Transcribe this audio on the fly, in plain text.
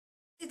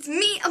It's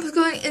me, I'm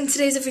going in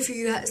today's video for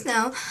you guys.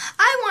 Now,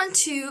 I want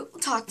to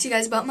talk to you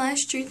guys about my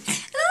street. And a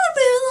little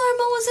bit of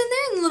Laura was in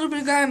there and a little bit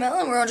of Caramel,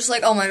 and we're all just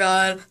like, oh my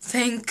god,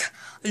 thank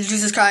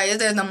Jesus Christ,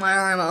 there's no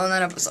Caramel in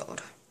that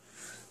episode.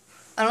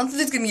 I don't think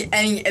there's gonna be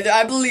any,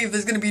 I believe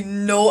there's gonna be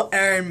no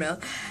Caramel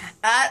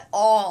at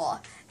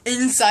all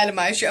inside of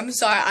my street. I'm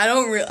sorry,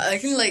 I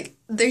can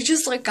they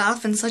just got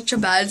off in such a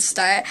bad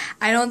start.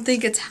 I don't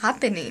think it's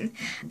happening.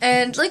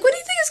 And what do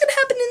you think is gonna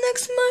happen in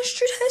next Smash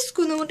Street High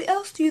School? And what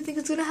else do you think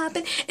is gonna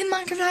happen in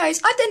Minecraft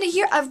Heights? I have to end it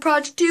here. I have a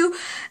project too.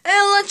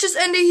 And let's just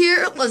end it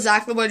here.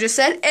 Exactly what I just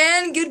said.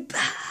 And goodbye.